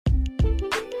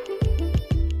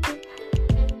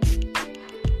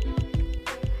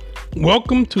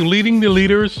Welcome to Leading the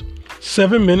Leaders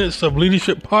 7 Minutes of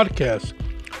Leadership Podcast.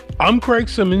 I'm Craig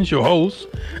Simmons, your host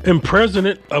and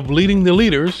president of Leading the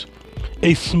Leaders,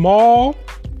 a small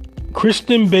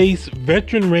Christian-based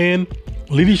veteran-ran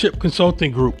leadership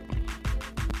consulting group.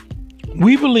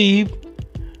 We believe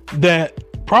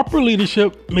that proper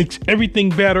leadership makes everything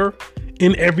better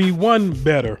and everyone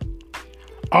better.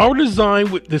 Our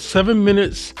design with the 7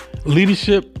 Minutes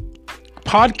Leadership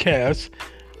Podcast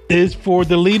is for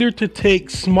the leader to take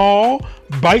small,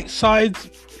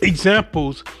 bite-sized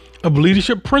examples of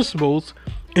leadership principles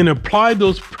and apply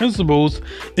those principles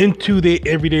into their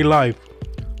everyday life.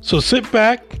 So sit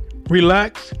back,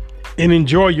 relax, and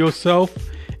enjoy yourself,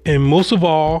 and most of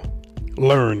all,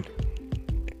 learn.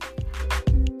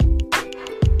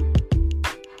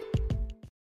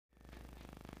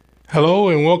 Hello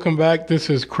and welcome back. This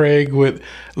is Craig with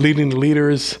Leading the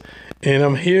Leaders, and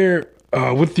I'm here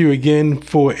with you again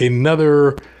for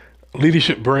another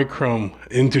leadership breadcrumb.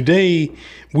 And today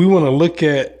we want to look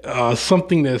at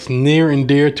something that's near and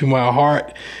dear to my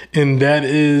heart, and that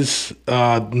is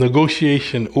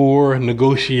negotiation or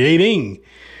negotiating,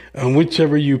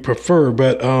 whichever you prefer.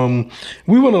 But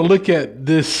we want to look at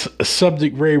this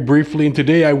subject very briefly, and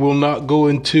today I will not go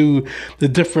into the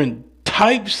different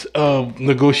types of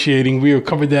negotiating. We will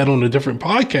cover that on a different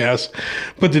podcast,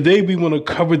 but today we want to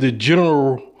cover the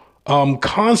general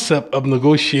concept of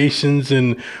negotiations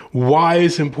and why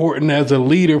it's important as a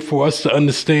leader for us to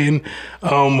understand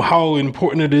how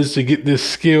important it is to get this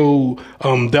skill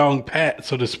down pat,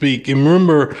 so to speak. And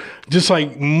remember, just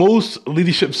like most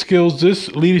leadership skills,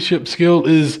 this leadership skill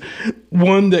is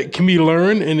one that can be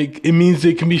learned, and it means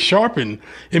it can be sharpened.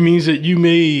 It means that you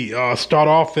may start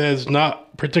off as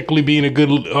not particularly being a good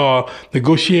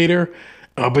negotiator,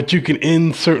 but you can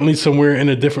end certainly somewhere in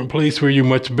a different place where you're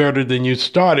much better than you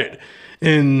started.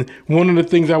 And one of the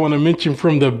things I want to mention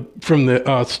from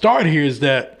the start here is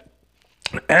that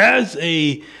as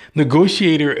a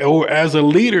negotiator or as a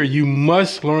leader, you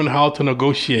must learn how to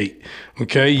negotiate.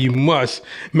 Okay, you must.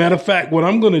 Matter of fact, what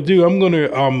I'm going to do, I'm going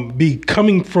to be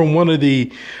coming from one of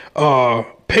the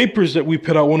papers that we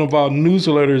put out, one of our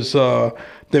newsletters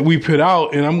that we put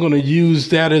out, and I'm going to use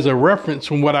that as a reference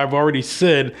from what I've already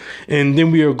said, and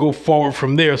then we'll go forward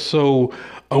from there. So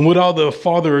without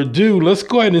further ado, let's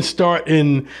go ahead and start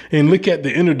and look at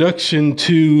the introduction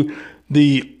to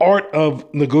the art of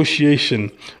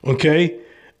negotiation. Okay.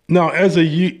 Now, as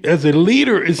a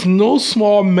leader, it's no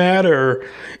small matter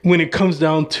when it comes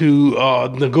down to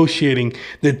negotiating.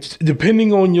 That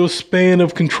depending on your span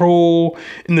of control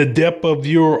and the depth of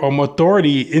your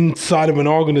authority inside of an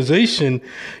organization,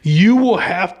 you will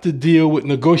have to deal with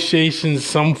negotiations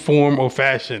some form or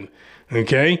fashion.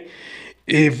 Okay,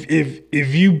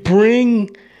 if you bring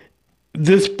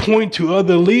this point to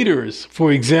other leaders,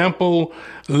 for example,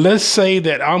 let's say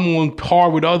that I'm on par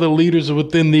with other leaders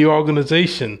within the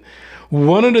organization.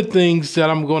 One of the things that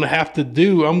I'm going to have to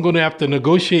do, I'm going to have to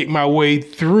negotiate my way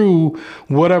through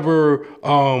whatever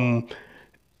thing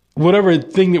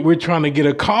that we're trying to get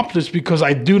accomplished, because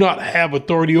I do not have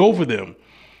authority over them.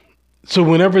 So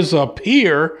whenever it's a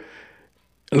peer,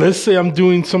 let's say I'm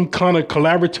doing some kind of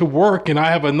collaborative work and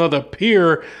I have another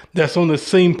peer that's on the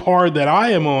same par that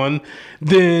I am on,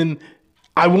 then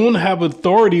I won't have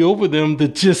authority over them to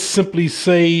just simply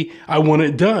say, I want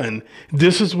it done.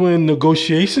 This is when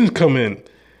negotiations come in.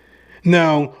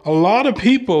 Now, a lot of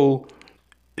people,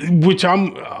 which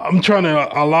I'm trying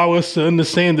to allow us to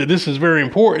understand that this is very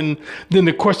important, then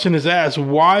the question is asked,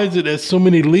 why is it that so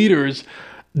many leaders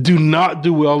do not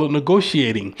do well at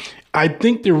negotiating? I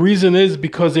think the reason is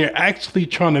because they're actually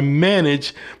trying to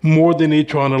manage more than they're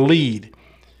trying to lead.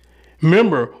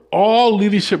 Remember, all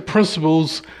leadership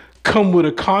principles come with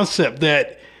a concept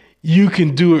that you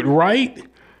can do it right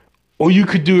or you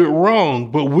could do it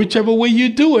wrong, but whichever way you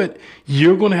do it,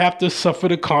 you're going to have to suffer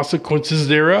the consequences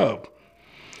thereof.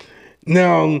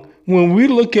 Now, when we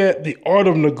look at the art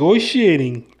of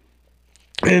negotiating,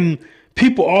 and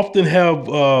people often have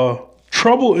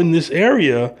trouble in this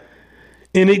area,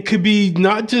 and it could be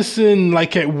not just in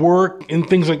like at work and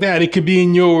things like that. It could be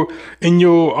in your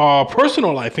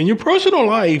personal life. In your personal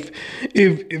life,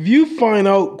 if you find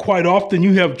out quite often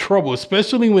you have trouble,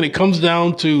 especially when it comes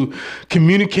down to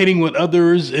communicating with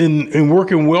others and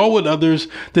working well with others,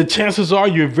 the chances are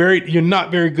you're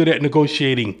not very good at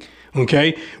negotiating.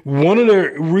 Okay, one of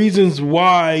the reasons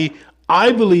why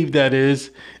I believe that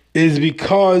is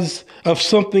because of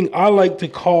something I like to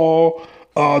call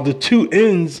the two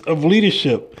ends of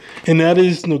leadership, and that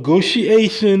is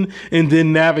negotiation and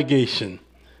then navigation.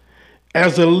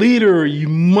 As a leader, you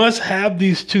must have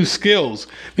these two skills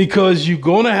because you're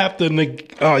going to have to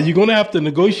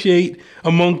negotiate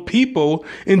among people,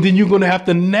 and then you're going to have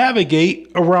to navigate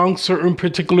around certain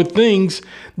particular things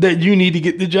that you need to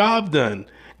get the job done.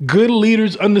 Good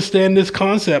leaders understand this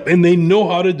concept and they know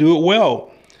how to do it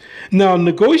well. Now,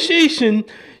 negotiation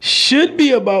should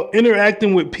be about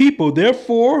interacting with people.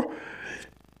 Therefore,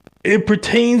 it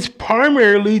pertains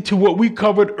primarily to what we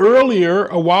covered earlier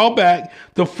a while back,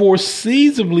 the 4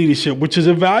 C's of leadership, which is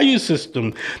a value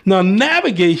system. Now,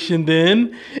 navigation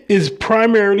then is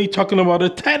primarily talking about a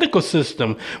technical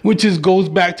system, which goes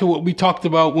back to what we talked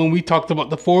about when we talked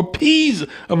about the 4 P's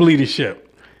of leadership.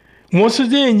 Once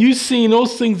again, you've seen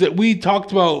those things that we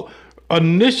talked about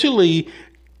initially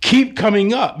keep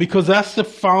coming up because that's the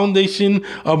foundation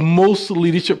of most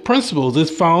leadership principles.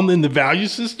 It's found in the value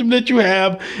system that you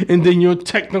have and then your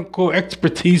technical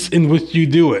expertise in which you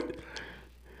do it.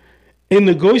 In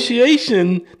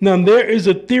negotiation, now there is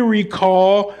a theory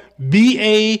called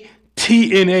BATNA,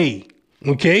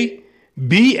 okay?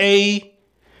 BATNA.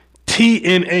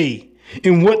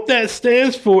 And what that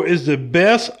stands for is the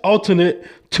best alternate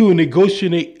to a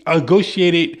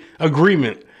negotiated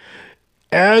agreement.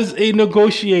 As a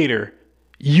negotiator,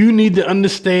 you need to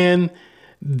understand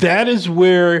that is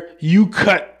where you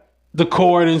cut the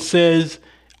cord and says,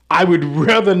 I would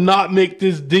rather not make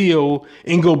this deal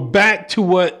and go back to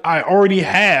what I already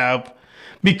have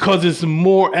because it's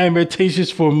more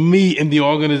advantageous for me and the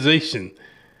organization.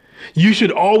 You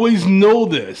should always know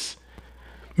this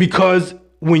because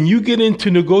when you get into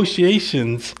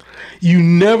negotiations, you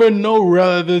never know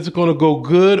whether it's going to go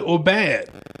good or bad.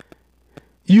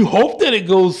 You hope that it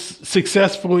goes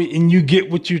successfully and you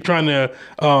get what you're trying to,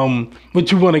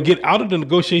 what you want to get out of the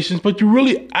negotiations, but you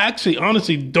really actually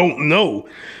honestly don't know.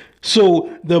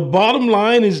 So the bottom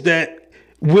line is that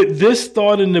with this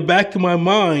thought in the back of my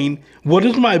mind, what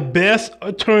is my best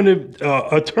alternative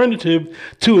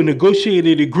to a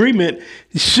negotiated agreement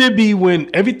should be when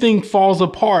everything falls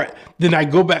apart, then I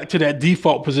go back to that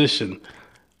default position.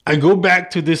 I go back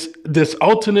to this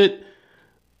alternate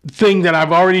thing that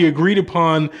I've already agreed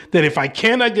upon, that if I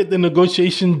cannot get the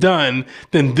negotiation done,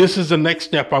 then this is the next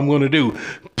step I'm going to do.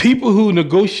 People who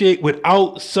negotiate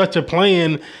without such a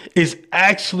plan is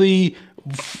actually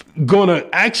going to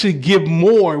actually give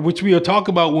more, which we will talk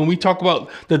about when we talk about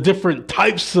the different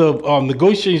types of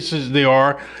negotiations there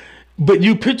are. But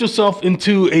you put yourself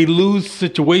into a lose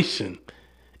situation,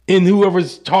 and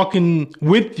whoever's talking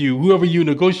with you, whoever you're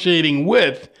negotiating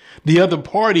with, the other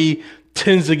party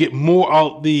tends to get more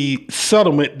out the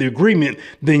settlement, the agreement,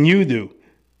 than you do.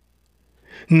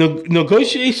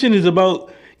 Negotiation is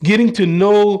about getting to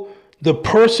know the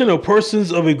person or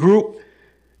persons of a group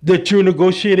that you're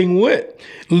negotiating with.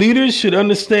 Leaders should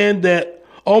understand that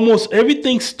almost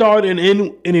everything starts in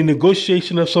a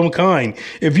negotiation of some kind.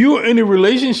 If you're in a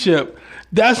relationship,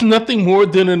 that's nothing more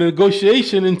than a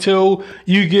negotiation until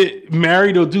you get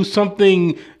married or do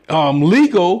something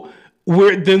legal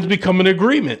where it then becomes an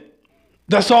agreement.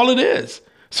 That's all it is.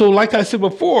 So like I said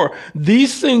before,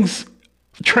 these things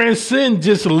transcend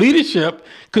just leadership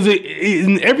because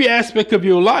in every aspect of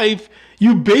your life,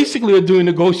 you basically are doing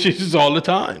negotiations all the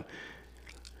time.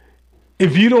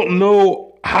 If you don't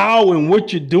know how and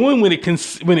what you're doing when it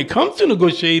comes to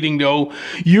negotiating, though,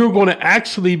 you're going to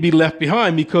actually be left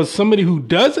behind because somebody who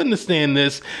does understand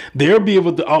this, they'll be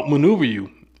able to outmaneuver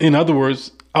you. In other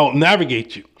words,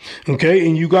 out-navigate you. Okay?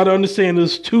 And you got to understand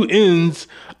there's 2 ends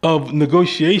of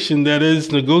negotiation, that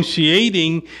is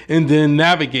negotiating and then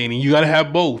navigating. You got to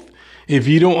have both. If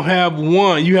you don't have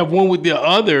one, you have one with the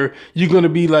other, you're going to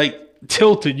be like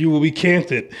tilted. You will be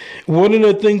canted. One of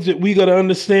the things that we got to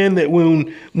understand that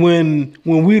when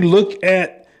we look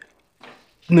at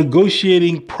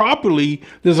negotiating properly,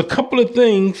 there's a couple of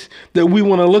things that we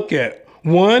want to look at.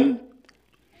 One,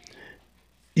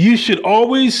 you should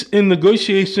always in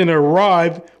negotiation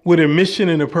arrive with a mission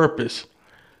and a purpose.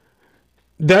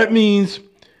 That means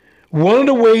one of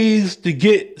the ways to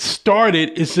get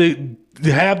started is to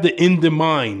have the end in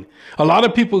mind. A lot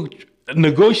of people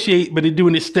negotiate, but they're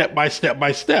doing it step by step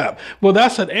by step. Well,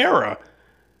 that's an error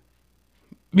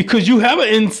because you have an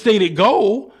end stated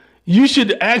goal. You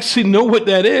should actually know what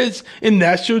that is, and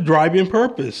that's your driving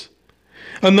purpose.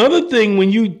 Another thing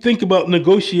when you think about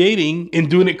negotiating and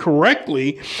doing it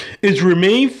correctly is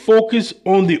remain focused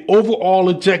on the overall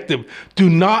objective. Do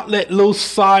not let little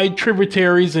side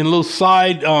tributaries and little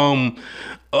side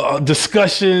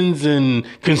discussions and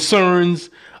concerns,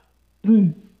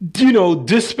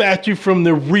 dispatch you from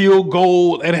the real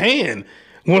goal at hand.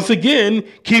 Once again,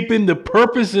 keeping the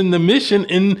purpose and the mission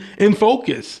in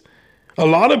focus. A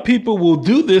lot of people will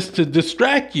do this to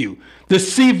distract you. to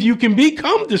see if you can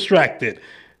become distracted.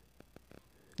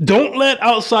 Don't let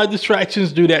outside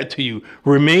distractions do that to you.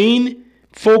 Remain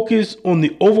focused on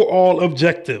the overall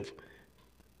objective.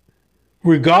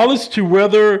 Regardless to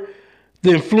whether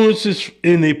the influences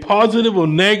in a positive or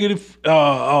negative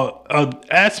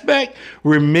aspect,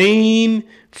 remain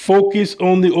focused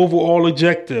on the overall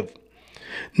objective.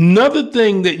 Another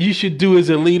thing that you should do as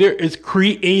a leader is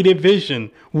create a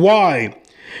vision. Why?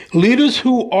 Leaders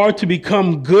who are to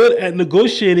become good at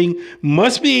negotiating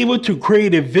must be able to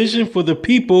create a vision for the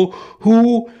people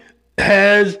who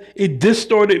has a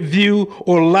distorted view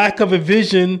or lack of a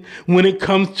vision when it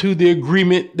comes to the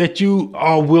agreement that you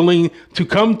are willing to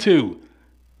come to.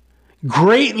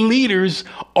 Great leaders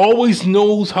always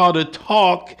knows how to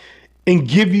talk and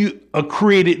give you a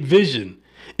created vision.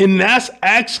 And that's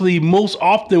actually most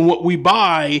often what we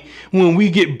buy when we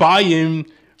get buy-in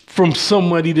from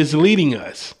somebody that's leading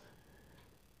us.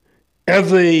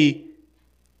 As a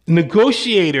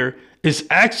negotiator,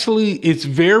 it's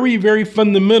very, very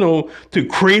fundamental to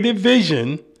create a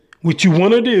vision, which you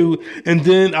want to do, and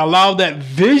then allow that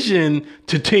vision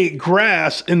to take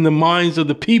grasp in the minds of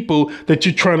the people that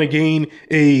you're trying to gain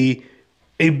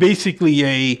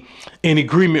an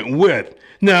agreement with.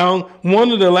 Now,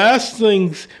 one of the last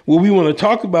things what we want to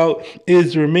talk about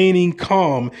is remaining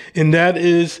calm, and that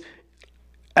is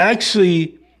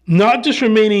actually not just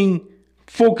remaining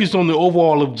focused on the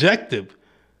overall objective,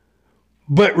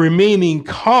 but remaining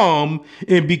calm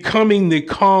and becoming the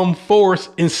calm force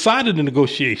inside of the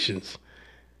negotiations.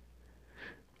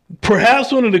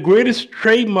 Perhaps one of the greatest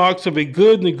trademarks of a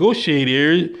good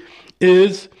negotiator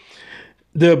is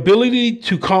the ability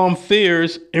to calm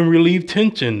fears and relieve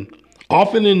tension.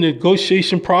 Often in the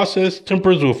negotiation process,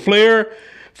 tempers will flare,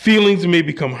 feelings may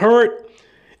become hurt,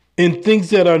 and things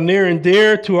that are near and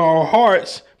dear to our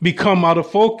hearts become out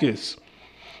of focus.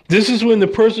 This is when the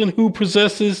person who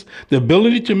possesses the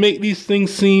ability to make these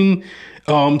things seem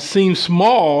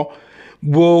small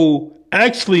will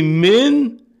actually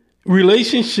mend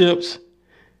relationships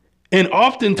and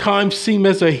oftentimes seem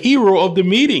as a hero of the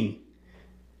meeting.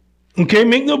 Okay,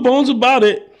 make no bones about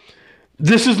it.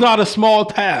 This is not a small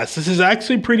task. This is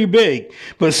actually pretty big,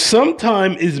 but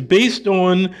sometimes it's based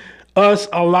on us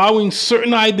allowing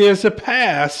certain ideas to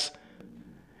pass,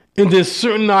 and there's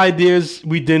certain ideas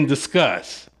we didn't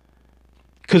discuss.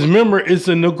 Because remember, it's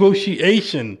a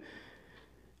negotiation.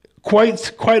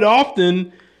 Quite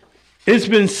often, it's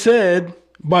been said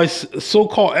by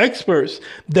so-called experts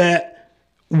that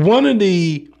one of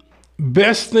the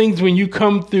best things when you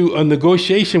come through a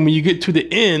negotiation, when you get to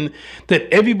the end, that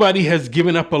everybody has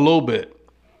given up a little bit,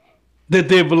 that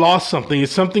they've lost something.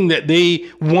 It's something that they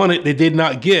wanted, they did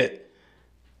not get.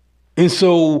 And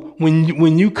so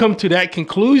when you come to that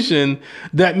conclusion,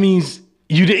 that means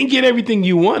you didn't get everything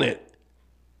you wanted.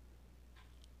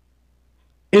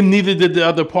 And neither did the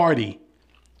other party.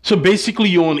 So basically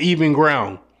you're on even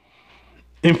ground.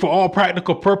 And for all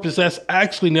practical purposes, that's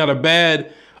actually not a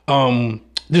bad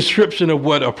description of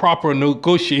what a proper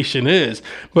negotiation is.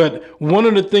 But one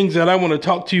of the things that I want to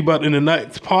talk to you about in the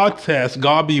next podcast,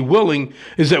 God be willing,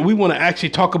 is that we want to actually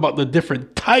talk about the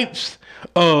different types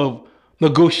of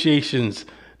negotiations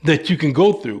that you can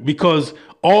go through, because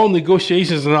all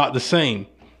negotiations are not the same,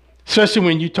 especially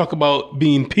when you talk about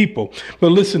being people.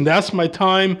 But listen, that's my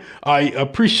time. I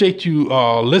appreciate you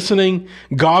listening.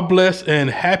 God bless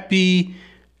and happy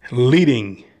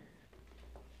leading.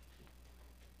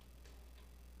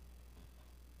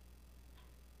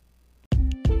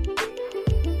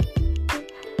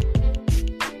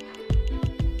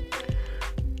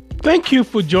 Thank you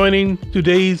for joining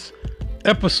today's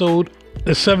episode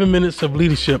of 7 Minutes of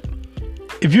Leadership.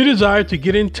 If you desire to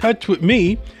get in touch with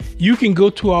me, you can go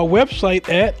to our website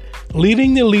at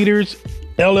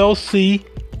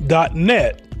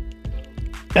leadingtheleadersllc.net.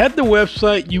 At the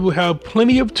website, you will have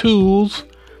plenty of tools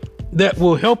that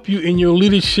will help you in your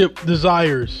leadership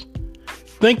desires.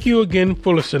 Thank you again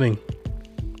for listening.